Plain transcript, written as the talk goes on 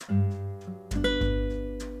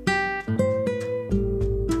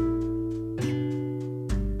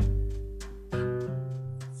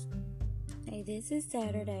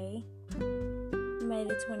Saturday, May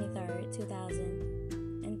the 23rd,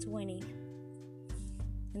 2020.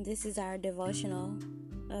 And this is our devotional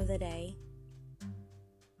of the day.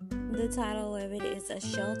 The title of it is A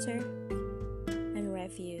Shelter and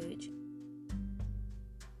Refuge.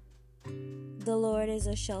 The Lord is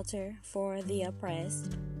a shelter for the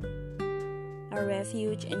oppressed, a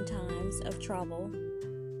refuge in times of trouble.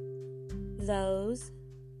 Those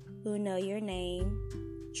who know your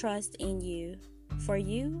name trust in you, for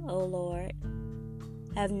you, O Lord,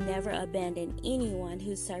 have never abandoned anyone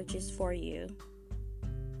who searches for you.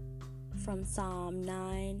 From Psalm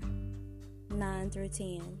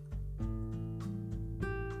 9:9-10.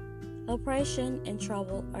 Oppression and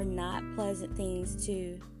trouble are not pleasant things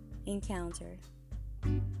to encounter.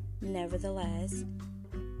 Nevertheless,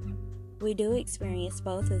 we do experience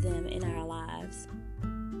both of them in our lives.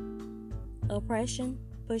 Oppression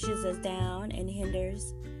pushes us down and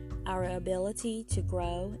hinders our ability to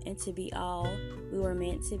grow and to be all we were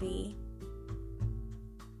meant to be.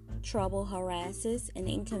 Trouble harasses and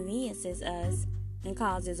inconveniences us and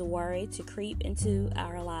causes worry to creep into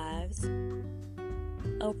our lives.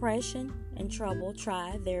 Oppression and trouble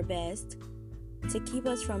try their best to keep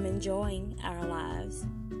us from enjoying our lives.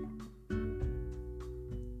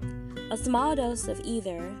 A small dose of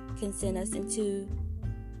either can send us into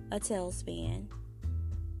a tailspin.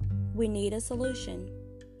 We need a solution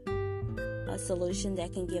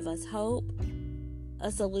that can give us hope,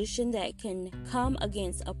 a solution that can come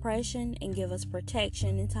against oppression and give us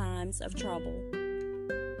protection in times of trouble.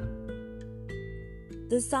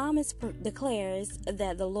 The psalmist declares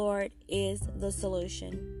that the Lord is the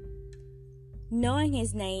solution. Knowing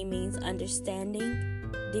His name means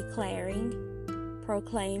understanding, declaring,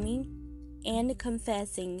 proclaiming, and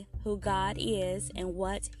confessing who God is and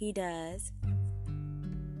what He does.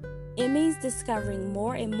 It means discovering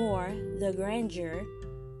more and more the grandeur,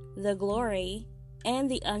 the glory, and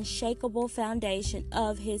the unshakable foundation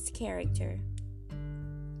of His character.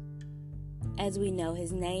 As we know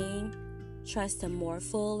His name, trust Him more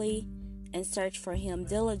fully, and search for Him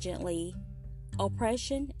diligently,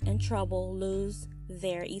 oppression and trouble lose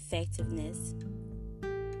their effectiveness.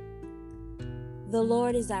 The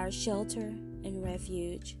Lord is our shelter and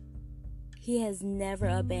refuge. He has never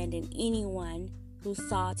abandoned anyone who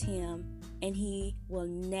sought Him, and He will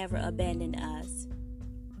never abandon us.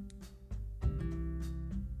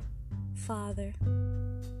 Father,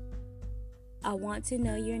 I want to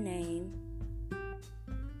know your name.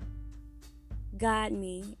 Guide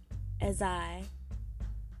me as I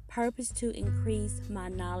purpose to increase my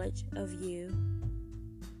knowledge of you.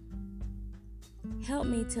 Help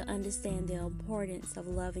me to understand the importance of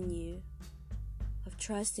loving you, of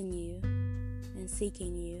trusting you, and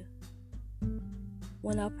seeking you.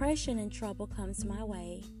 When oppression and trouble comes my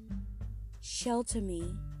way, shelter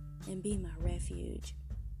me and be my refuge.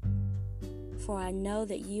 For I know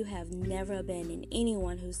that you have never abandoned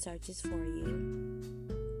anyone who searches for you.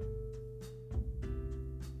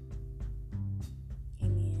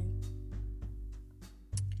 Amen.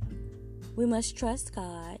 We must trust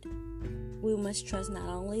God. We must trust not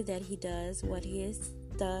only that He does what He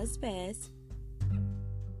does best,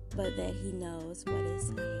 but that He knows what is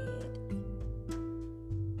ahead.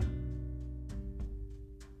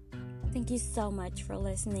 Thank you so much for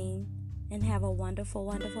listening, and have a wonderful,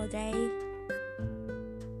 wonderful day.